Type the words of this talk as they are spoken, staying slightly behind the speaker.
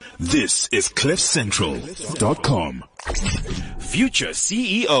This is CliffCentral.com. Future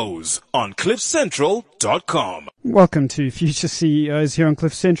CEOs on CliffCentral.com. Welcome to Future CEOs here on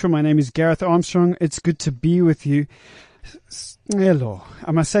Cliff Central. My name is Gareth Armstrong. It's good to be with you. Hello.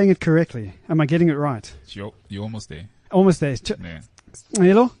 Am I saying it correctly? Am I getting it right? You're almost there. Almost there. Yeah.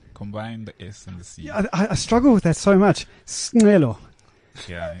 Hello? Combine the S and the C. I struggle with that so much. Hello.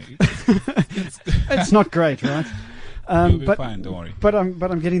 Yeah. It's not great, right? You'll be fine, don't worry. But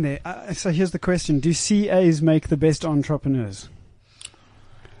I'm getting there. So here's the question. Do CAs make the best entrepreneurs?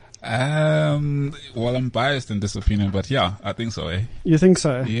 Well, I'm biased in this opinion, but yeah, I think so, eh? You think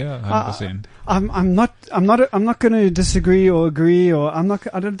so? Yeah, 100%. I'm not going to disagree or agree, or I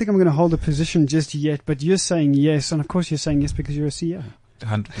don't think I'm going to hold a position just yet, but you're saying yes, and of course you're saying yes because you're a CEO.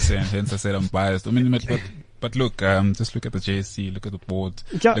 100%. Hence I said I'm biased. I mean, but look, just look at the JSC, look at the board,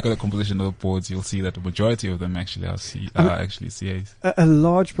 Yeah. look at the composition of the boards. You'll see that the majority of them actually are actually CAs. A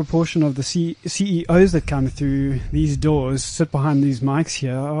large proportion of the CEOs that come through these doors, sit behind these mics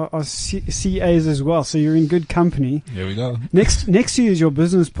here, are CAs as well. So you're in good company. Here we go. Next to you is your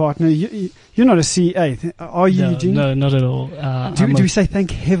business partner. You're not a CA, are you, Eugene? No, not at all. Do we say thank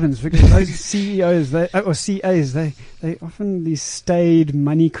heavens? Because those CEOs, or CAs, they often these staid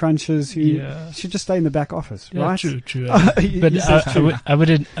money crunchers who should just stay in the back office, yeah, right? True. But I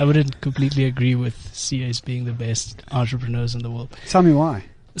wouldn't completely agree with CAs being the best entrepreneurs in the world. Tell me why.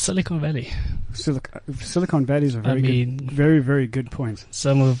 Silicon Valley. Silicon Valley is a very, very good point.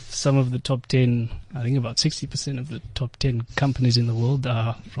 Some of the top 10, I think about 60% of the top 10 companies in the world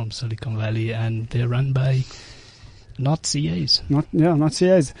are from Silicon Valley, and they're run by not CAs. Not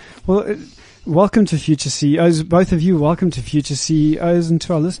CAs. Well, welcome to Future CEOs. Both of you, welcome to Future CEOs, and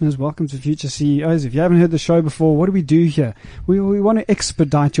to our listeners, welcome to Future CEOs. If you haven't heard the show before, what do we do here? We want to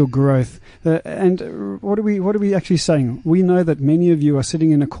expedite your growth. And what are we actually saying? We know that many of you are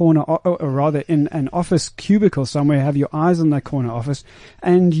sitting in a corner, or rather in an office cubicle somewhere, have your eyes on that corner office,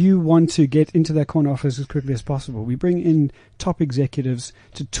 and you want to get into that corner office as quickly as possible. We bring in top executives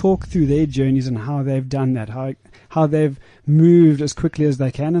to talk through their journeys and how they've done that, how they've moved as quickly as they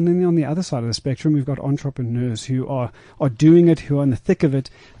can. And then on the other side of the spectrum, we've got entrepreneurs who are doing it, who are in the thick of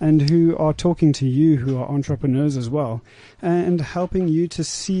it, and who are talking to you, who are entrepreneurs as well, and helping you to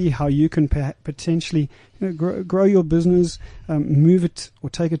see how you can potentially grow your business, move it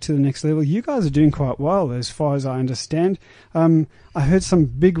or take it to the next level. You guys are doing quite well as far as I understand. I heard some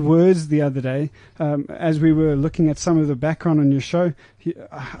big words the other day as we were looking at some of the background on your show.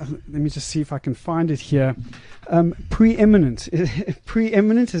 Let me just see if I can find it here. Preeminent.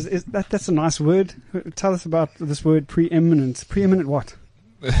 Preeminent, that's a nice word. Tell us about this word preeminent. Preeminent what?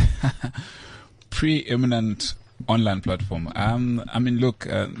 Preeminent online platform. I mean, look,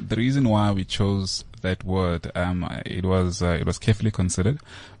 the reason why we chose that word, it was carefully considered,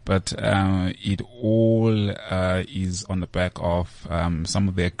 but it all is on the back of some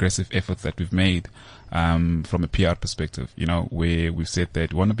of the aggressive efforts that we've made from a PR perspective. You know, where we've said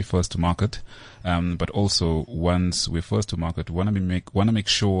that we want to be first to market, but also once we're first to market, we want to make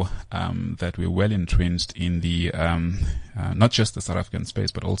sure that we're well entrenched in the not just the South African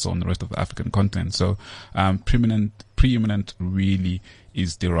space, but also on the rest of the African continent. So preeminent really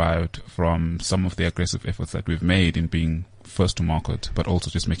is derived from some of the aggressive efforts that we've made in being first to market, but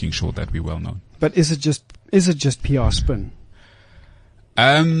also just making sure that we're well known. But is it just PR spin?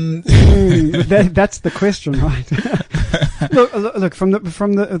 That's the question, right? look, from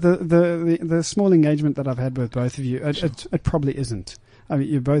the small engagement that I've had with both of you, it probably isn't. I mean,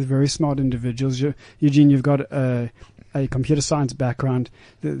 you're both very smart individuals. Eugene, you've got a computer science background.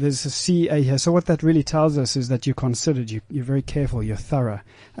 There's a CA here. So what that really tells us is that you're considered. You're very careful. You're thorough.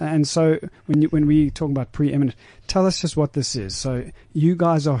 And so when we talk about preeminent, tell us just what this is. So you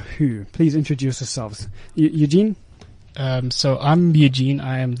guys are who? Please introduce yourselves. Eugene? So I'm Eugene.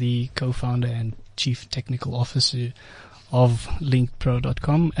 I am the co-founder and chief technical officer of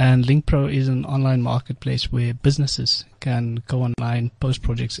LinkPro.com, and LinkPro is an online marketplace where businesses can go online, post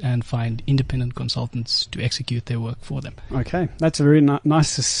projects, and find independent consultants to execute their work for them. Okay, that's a very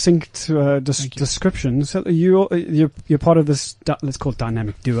nice, succinct description. So you're part of this, let's call it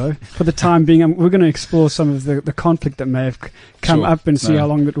dynamic duo. For the time being, we're going to explore some of the conflict that may have come up and see how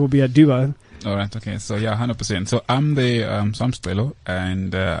long it will be a duo. All right. Okay. So yeah, 100%. So I'm I'm Stelo,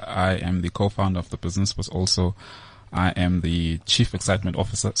 and I am the co-founder of the business, but also I am the chief executive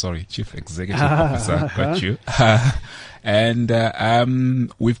officer. Got you.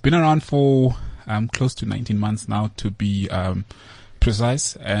 And we've been around for close to 19 months now, to be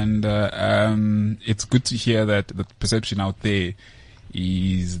precise. And it's good to hear that the perception out there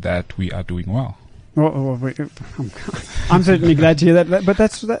is that we are doing well. I'm certainly glad to hear that. But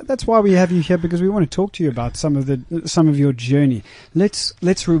that's why we have you here, because we want to talk to you about some of your journey.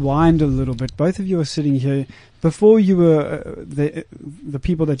 Let's rewind a little bit. Both of you are sitting here before you were the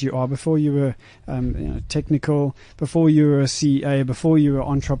people that you are. Before you were technical. Before you were a CA. Before you were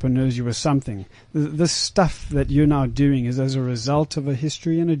entrepreneurs. You were something. The stuff that you're now doing is as a result of a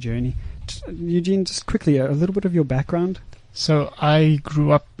history and a journey. Eugene, just quickly, a little bit of your background. So I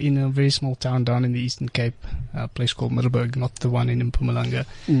grew up in a very small town down in the Eastern Cape, a place called Middelburg, not the one in Mpumalanga.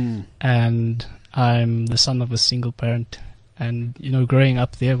 And I'm the son of a single parent. And, growing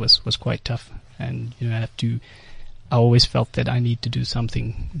up there was quite tough. And, I always felt that I need to do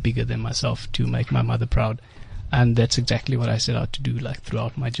something bigger than myself to make my mother proud. And that's exactly what I set out to do,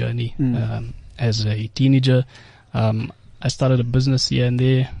 throughout my journey. As a teenager, I started a business here and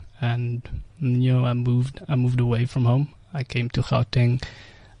there. And, I moved away from home. I came to Gauteng,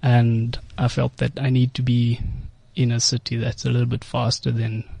 and I felt that I need to be in a city that's a little bit faster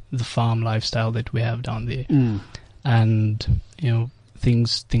than the farm lifestyle that we have down there. And,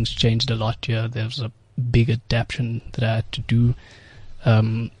 things changed a lot here. There was a big adaptation that I had to do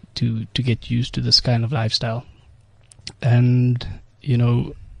to get used to this kind of lifestyle. And,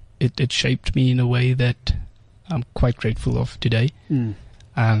 it shaped me in a way that I'm quite grateful of today.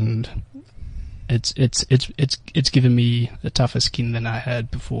 And it's given me a tougher skin than I had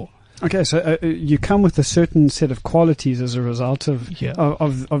before. Okay, so you come with a certain set of qualities as a result of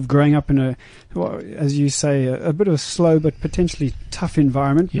growing up in as you say, a bit of a slow but potentially tough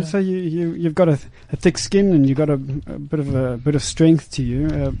environment. So you've got a thick skin, and you've got a bit of strength to you.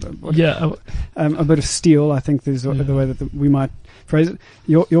 A bit of steel, I think is the way that we might phrase it.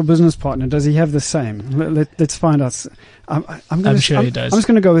 Your business partner, does he have the same? Let's find out. I'm sure he does. I'm just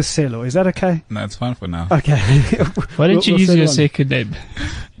going to go with Selo. Is that okay? No, it's fine for now. Okay. Why don't you use your second name?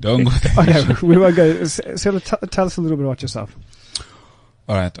 Don't go there. Okay, we won't go. Selo, tell us a little bit about yourself.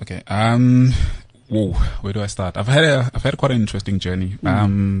 All right. Okay. Where do I start? I've had quite an interesting journey.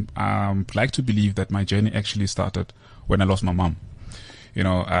 I'd like to believe that my journey actually started when I lost my mom.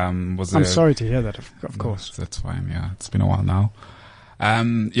 I'm sorry to hear that. Of course. That's fine. Yeah, it's been a while now.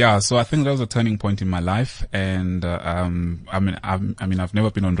 So I think that was a turning point in my life, and I've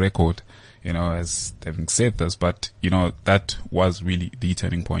never been on record, as having said this, but that was really the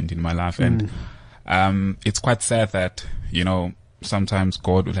turning point in my life, and it's quite sad that sometimes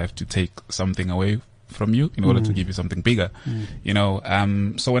God will have to take something away from you in order to give you something bigger,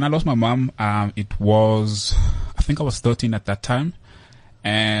 So when I lost my mom, I think I was 13 at that time,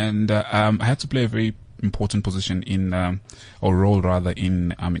 and I had to play a very important position in my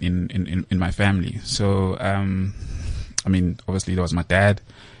family. So obviously there was my dad,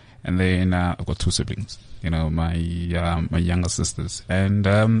 and then I've got two siblings, my younger sisters, and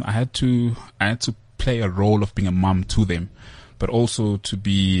I had to play a role of being a mom to them, but also to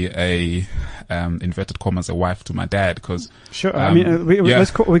be a inverted commas a wife to my dad, because sure.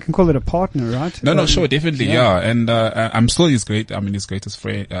 We can call it a partner, right? No, sure, definitely, yeah. And I'm still his greatest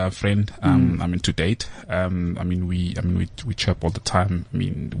friend. To date. We chat all the time.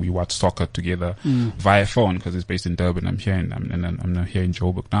 We watch soccer together via phone, because he's based in Durban. I'm here, I'm now here in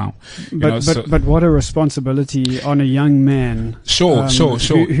Joburg now. But what a responsibility on a young man. Sure.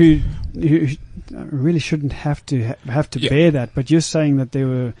 Who really shouldn't have to bear that, but you're saying that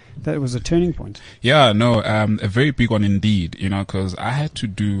that was a turning point. Yeah, no, a very big one indeed, because I had to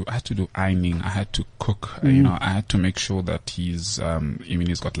do ironing, I had to cook, I had to make sure that he's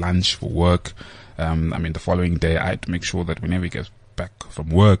got lunch for work. The following day I had to make sure that whenever he gets back from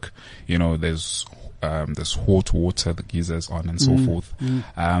work, there's hot water, the geysers on, and so forth.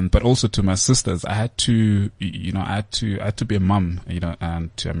 But also to my sisters, I had to be a mum, and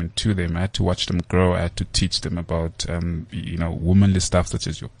to them, I had to watch them grow. I had to teach them about, womanly stuff, such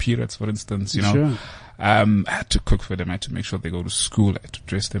as your periods, for instance, Sure. I had to cook for them. I had to make sure they go to school. I had to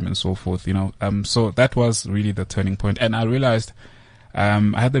dress them and so forth, so that was really the turning point. And I realized, I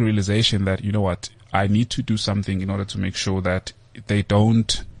had the realization that, I need to do something in order to make sure that they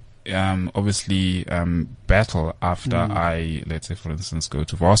don't, battle after I, let's say, for instance, go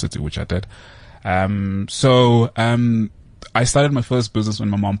to varsity, which I did. I started my first business when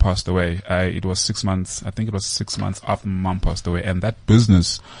my mom passed away. It was 6 months. I think it was 6 months after my mom passed away. And that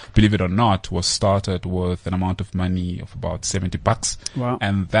business, believe it or not, was started with an amount of money of about $70. Wow.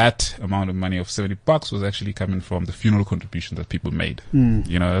 And that amount of money of $70 was actually coming from the funeral contribution that people made.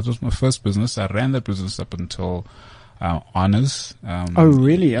 That was my first business. I ran that business up until honors. Oh,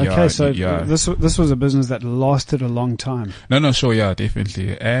 really? Okay, yeah, so yeah. this was a business that lasted a long time. No, sure, yeah,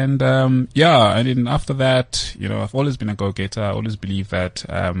 definitely. And, and then after that, I've always been a go-getter. I always believe that,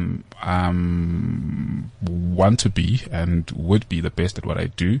 want to be and would be the best at what I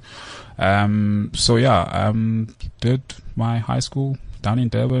do. Did my high school down in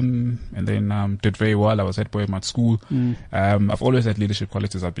Durban, and then did very well. I was head boy at school. I've always had leadership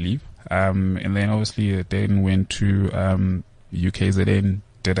qualities, I believe. And then obviously then went to UKZN,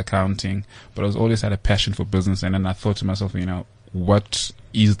 did accounting, but I was always had a passion for business. And then I thought to myself, what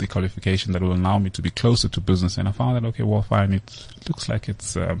is the qualification that will allow me to be closer to business? And I found that, okay, well, fine, it looks like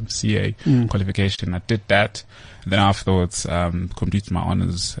it's CA qualification. I did that. And then afterwards, completed my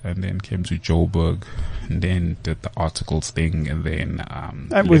honors and then came to Joburg and then did the articles thing and then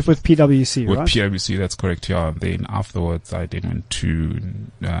with PwC, with right? PwC, that's correct, yeah. And then afterwards, I then went to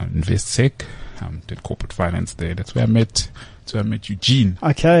InvestSec, did corporate finance there. That's where I met Eugene.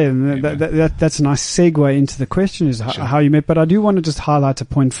 Okay, and that's a nice segue into the question is how you met. But I do want to just highlight a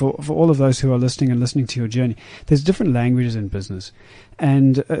point for all of those who are listening to your journey. There's different languages in business,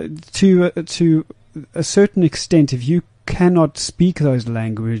 and to a certain extent, if you cannot speak those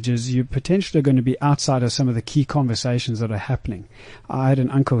languages, you're potentially going to be outside of some of the key conversations that are happening. I had an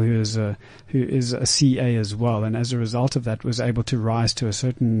uncle who is a CA as well, and as a result of that was able to rise to a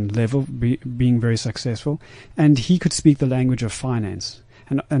certain level, being very successful, and he could speak the language of finance,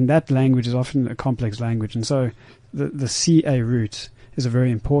 and that language is often a complex language, and so the CA route is a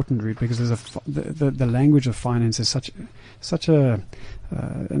very important route because there's the language of finance is such an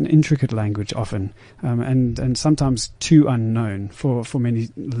intricate language often, and sometimes too unknown for many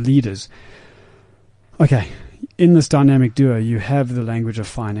leaders. Okay, in this dynamic duo, you have the language of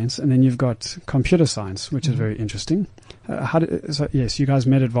finance, and then you've got computer science, which is very interesting. Yes, you guys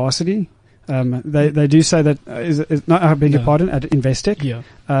met at varsity. They do say that I beg your pardon, at Investec. Yeah.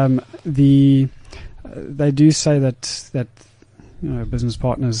 They do say that business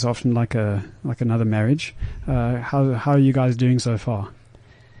partners is often like another marriage. How are you guys doing so far?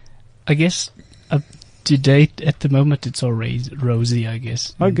 I guess to date, at the moment, it's all rosy, I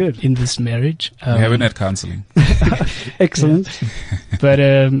guess. Oh, good. In this marriage. We haven't had counseling. Excellent. But,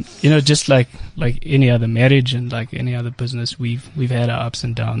 just like any other marriage and like any other business, we've had our ups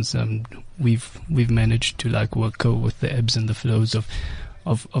and downs. We've managed to go with the ebbs and the flows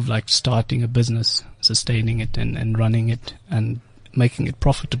of like starting a business, sustaining it and running it and making it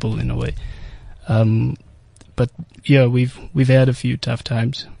profitable in a way. But yeah, we've had a few tough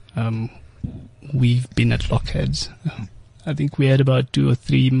times. We've been at lockerheads. I think we had about 2 or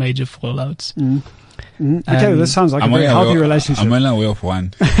 3 major fallouts. Okay, this sounds like a very healthy relationship. I'm only aware of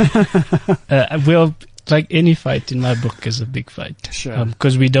one. Well, like any fight in my book is a big fight. Sure.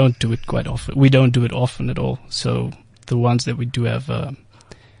 Because we don't do it quite often. We don't do it often at all. So the ones that we do have,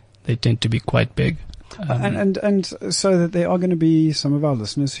 they tend to be quite big. And so that there are going to be some of our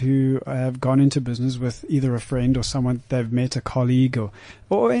listeners who have gone into business with either a friend or someone they've met, a colleague or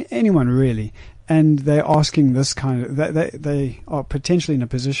anyone really, and they're asking this kind of, they are potentially in a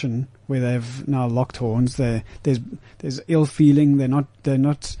position where they've now locked horns. There's ill feeling. They're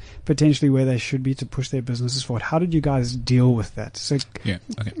not potentially where they should be to push their businesses forward. How did you guys deal with that? So yeah,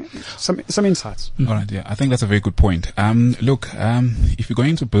 okay. Some insights. All right, yeah, I think that's a very good point. Look, if you're going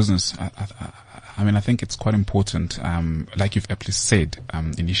into business, I think it's quite important, like you've aptly said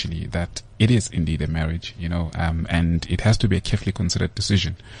initially, that it is indeed a marriage, and it has to be a carefully considered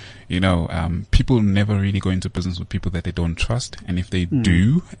decision. People never really go into business with people that they don't trust, and if they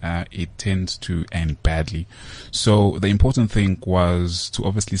do, it tends to end badly. So the important thing was to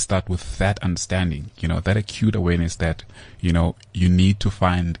obviously start with that understanding, that acute awareness that, you need to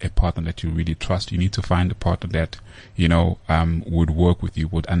find a partner that you really trust. You need to find a partner that, would work with you,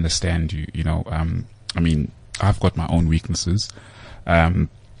 would understand you, I've got my own weaknesses.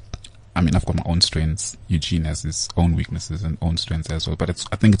 I've got my own strengths. Eugene has his own weaknesses and own strengths as well. But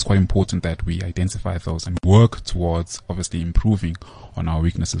I think it's quite important that we identify those and work towards obviously improving on our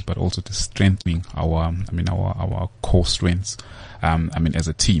weaknesses, but also to strengthening our core strengths, as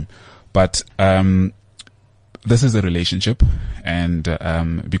a team. But, this is a relationship, and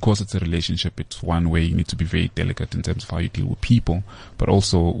because it's a relationship, it's one where you need to be very delicate in terms of how you deal with people, but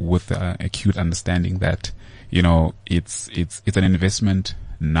also with acute understanding that it's an investment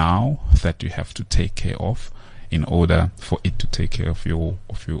now that you have to take care of in order for it to take care of you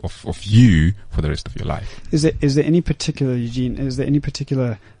for the rest of your life. Is there any particular, Eugene? Is there any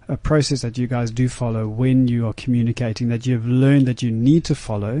particular process that you guys do follow when you are communicating that you've learned that you need to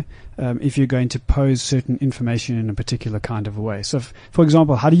follow if you're going to pose certain information in a particular kind of a way? So, for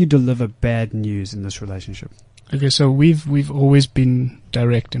example, how do you deliver bad news in this relationship? Okay, so we've always been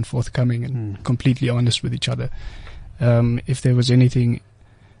direct and forthcoming and completely honest with each other. If there was anything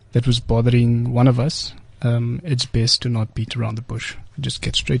that was bothering one of us, it's best to not beat around the bush. Just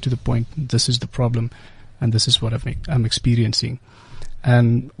get straight to the point. This is the problem, and this is what I'm experiencing.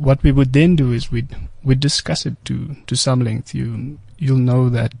 And what we would then do is we'd discuss it to some length. You'll know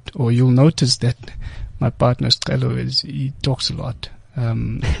that, or you'll notice that my partner Stelo he talks a lot.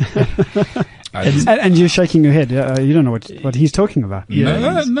 And you're shaking your head. You don't know what he's talking about.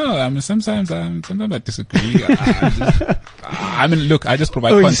 Yeah. No. I mean, sometimes I disagree. I mean, look, I just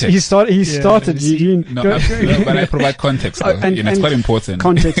provide context. He started. Eugene. No, but I provide context. And it's quite important.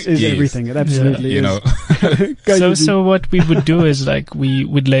 Context is everything. It absolutely is. So what we would do is like we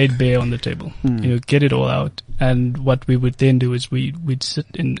would lay it bare on the table. Get it all out. And what we would then do is we'd sit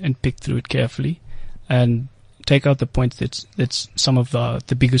and pick through it carefully, and take out the points that's some of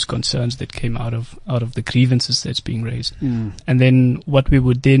the biggest concerns that came out of the grievances that's being raised. And then what we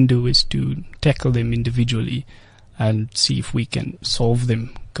would then do is to tackle them individually and see if we can solve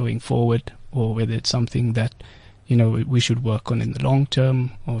them going forward, or whether it's something that we should work on in the long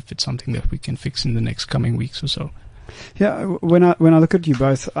term, or if it's something that we can fix in the next coming weeks or so. Yeah, when I look at you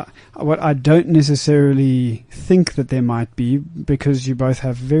both, what I don't necessarily think that there might be, because you both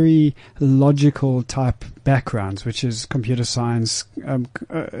have very logical type backgrounds, which is computer science,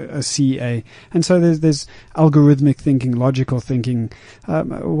 a CA, and so there's algorithmic thinking, logical thinking.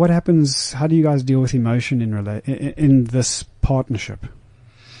 What happens? How do you guys deal with emotion in this partnership?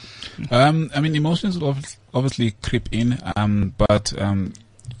 I mean, emotions will obviously creep in, but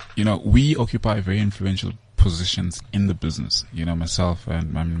we occupy very influential positions in the business, myself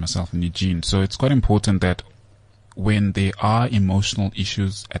and Eugene. So it's quite important that when there are emotional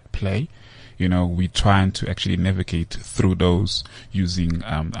issues at play, we're trying to actually navigate through those using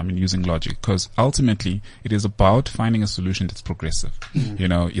logic, because ultimately it is about finding a solution that's progressive.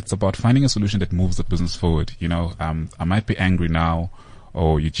 It's about finding a solution that moves the business forward. I might be angry now,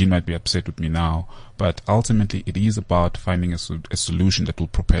 or Eugene might be upset with me now, but ultimately it is about finding a solution that will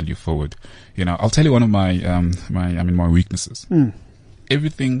propel you forward. I'll tell you one of my weaknesses.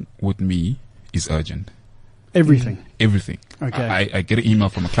 Everything with me is urgent. Everything. Okay. I get an email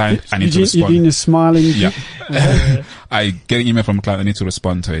from a client. I need to respond. Eugene is smiling. Yeah. I get an email from a client. I need to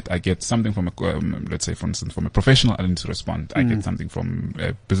respond to it. I get something from let's say, for instance, from a professional. I need to respond. I get something from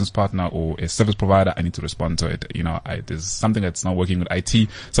a business partner or a service provider. I need to respond to it. There's something that's not working with IT.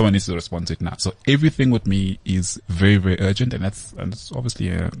 Someone needs to respond to it now. So everything with me is very, very urgent, and that's obviously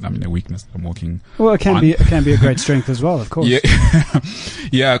a weakness that I'm working. Well, it can be a great strength as well, of course. Yeah.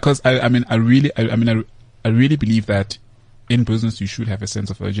 Yeah. Because I really believe that in business you should have a sense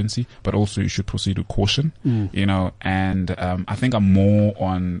of urgency, but also you should proceed with caution. And I think I'm more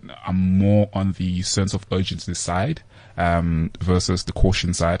on the sense of urgency side versus the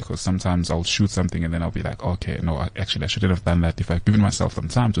caution side, because sometimes I'll shoot something and then I'll be like, okay, no, actually I shouldn't have done that. If I'd given myself some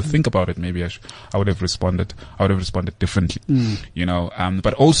time to think about it, maybe I would have responded differently.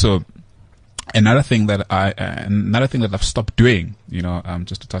 But also, Another thing that I've stopped doing,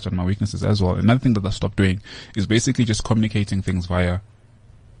 just to touch on my weaknesses as well. Another thing that I've stopped doing is basically just communicating things via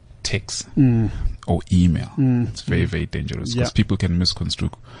text or email. It's very, very dangerous, because people can misconstrue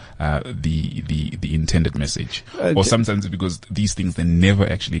the intended message, or sometimes because these things, they never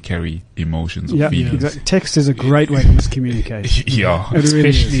actually carry emotions or feelings. Exactly. Text is a great way to miscommunicate.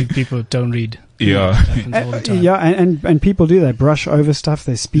 Especially if people don't read. And people do. They brush over stuff.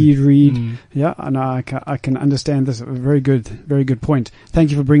 They speed read. And I can understand this. Very good point. Thank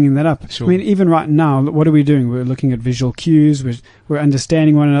you for bringing that up. Sure. I mean, even right now, what are we doing? We're looking at visual cues. We're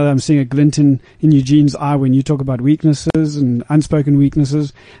understanding one another. I'm seeing a glint in Eugene's eye when you talk about weaknesses and unspoken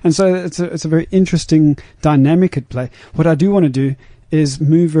weaknesses. And so it's a very interesting dynamic at play. What I do want to do is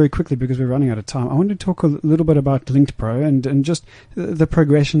move very quickly, because we're running out of time. I want to talk a little bit about LinkdPro and just the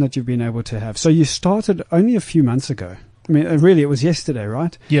progression that you've been able to have. So you started only a few months ago. I mean, really, it was yesterday,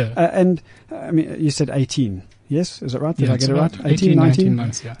 right? Yeah. And I mean, you said 18. Yes, is it right? Did I get it right? 19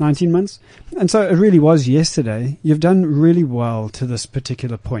 months, yeah. 19 months. And so it really was yesterday. You've done really well to this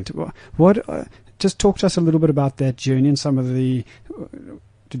particular point. Just talk to us a little bit about that journey and some of the.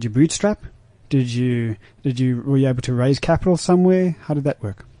 Did you bootstrap? Were you able to raise capital somewhere? How did that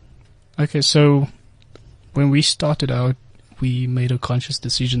work? Okay, so when we started out, we made a conscious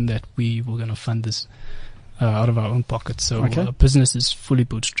decision that we were going to fund this out of our own pockets. So our business is fully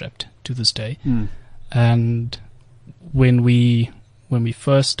bootstrapped to this day. And when we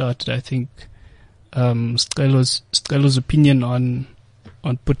first started, I think Stelo's opinion on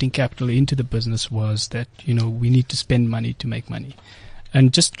putting capital into the business was that we need to spend money to make money.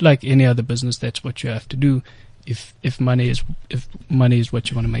 And just like any other business, that's what you have to do. if money is what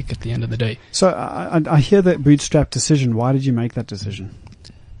you want to make at the end of the day. So I hear that bootstrap decision. Why did you make that decision?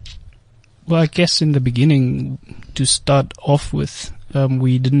 Well, I guess in the beginning, to start off with,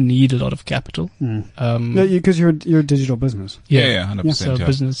 we didn't need a lot of capital. Because you're a digital business. Yeah, 100%. So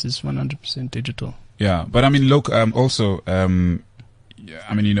business is 100% digital. Yeah, but I mean, look, also, I mean,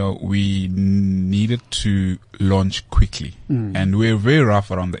 we needed to launch quickly, and we were very rough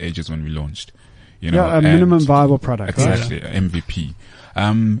around the edges when we launched. A minimum viable product. Exactly, right? MVP.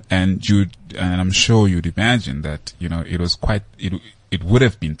 And I'm sure you'd imagine that, it was it would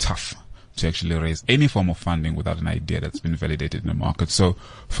have been tough to actually raise any form of funding without an idea that's been validated in the market. So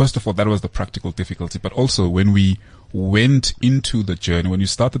first of all, that was the practical difficulty. But also when we went into the journey, when you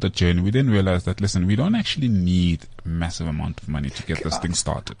started the journey, we then realized that, listen, we don't actually need a massive amount of money to get this thing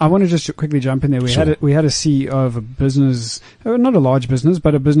started. I want to just quickly jump in there. We had a CEO of a business, not a large business,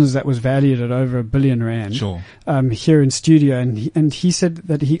 but a business that was valued at over R1 billion. Sure. Here in studio, and he said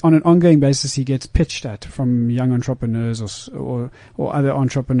that he, on an ongoing basis, he gets pitched at from young entrepreneurs or other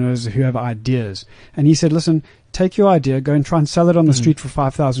entrepreneurs who have ideas, and he said, listen, take your idea, go and try and sell it on the street for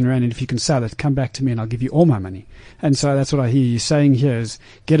 5,000 rand, and if you can sell it, come back to me and I'll give you all my money. And so that's what I hear you saying here is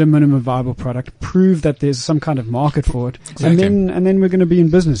get a minimum viable product, prove that there's some kind of market for it, Exactly. and then we're going to be in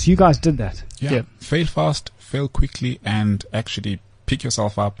business. You guys did that. Yeah. Fail fast, fail quickly, and actually pick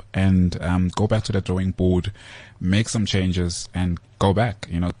yourself up and go back to the drawing board, make some changes, and go back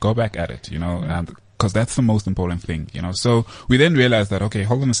at it, because that's the most important thing, So we then realized that, okay,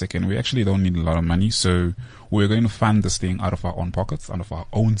 hold on a second, we actually don't need a lot of money, so we're going to fund this thing out of our own pockets, out of our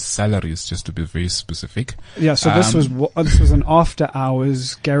own salaries, just to be very specific. Yeah, so this was an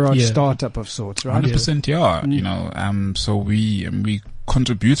after-hours garage startup of sorts, right? 100%, yeah. So we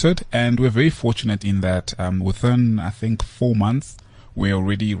contributed, and we're very fortunate in that within, I think, 4 months, we're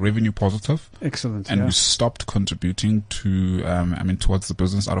already revenue positive. Excellent. And we stopped contributing to, towards the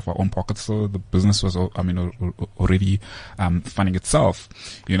business out of our own pockets. So the business was, already, funding itself,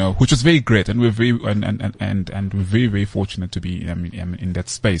 which was very great. And we're very, and we're very, very fortunate to be, in that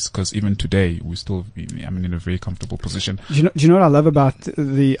space. Cause even today, we're still, in a very comfortable position. Do you know what I love about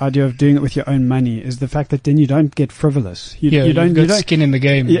the idea of doing it with your own money is the fact that then you don't get frivolous. You don't skin in the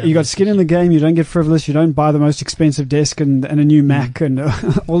game. Yeah, you got skin in the game. You don't get frivolous. You don't buy the most expensive desk and a new Mac and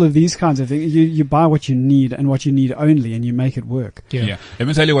all of these kinds of things. You buy what you need and what you need only, and you make it work. Yeah. Let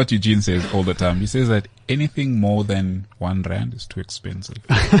me tell you what Eugene says all the time. He says that anything more than R1 is too expensive.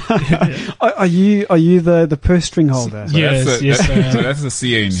 Are you the purse string holder? So Yes. So that's the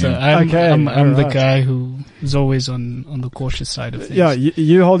CA in So him. I'm the guy who's always on the cautious side of things. Yeah,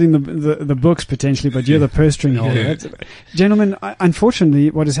 you're holding the books potentially, but you're the purse string holder. Yeah. Gentlemen,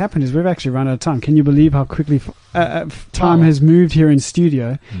 unfortunately, what has happened is we've actually run out of time. Can you believe how quickly time has moved here in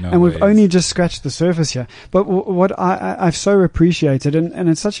studio? No and we've ways. only just scratched the surface here. But what I've so appreciated, and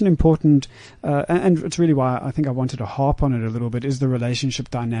it's such an important, and it's really why I think I wanted to harp on it a little bit, is the relationship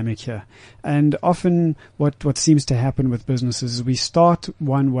dynamic here. And often what seems to happen with businesses is we start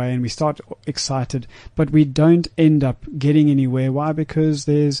one way and we start excited, but we don't end up getting anywhere. Why? Because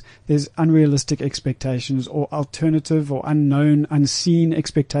there's unrealistic expectations or alternative or unknown, unseen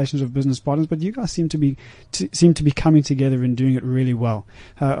expectations of business partners. But you guys seem to be coming together and doing it really well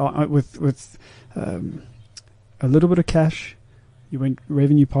with a little bit of cash. You went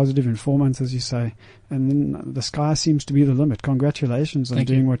revenue positive in 4 months, as you say, and then the sky seems to be the limit. Congratulations on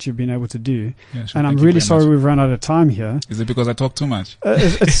doing what you've been able to do. Yeah, sure. And I'm Thank you really very sorry much. we've run out of time here. Is it because I talk too much?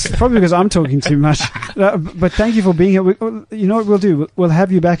 It's probably because I'm talking too much. But thank you for being here. You know what we'll do? We'll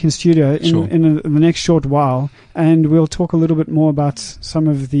have you back in studio in the next short while, and we'll talk a little bit more about some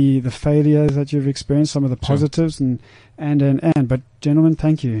of the failures that you've experienced, some of the positives, and. But gentlemen,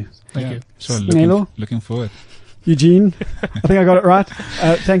 thank you. Thank you. Sure. Nelo? Looking forward. Eugene, I think I got it right.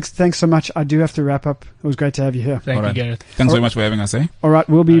 Thanks so much. I do have to wrap up. It was great to have you here. Thank All you, right. Gareth. Thanks very much for having us, eh? All right,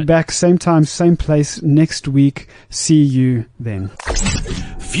 we'll be All right. back same time, same place next week. See you then.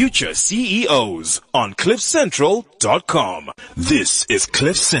 Future CEOs on CliffCentral.com. This is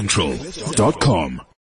CliffCentral.com.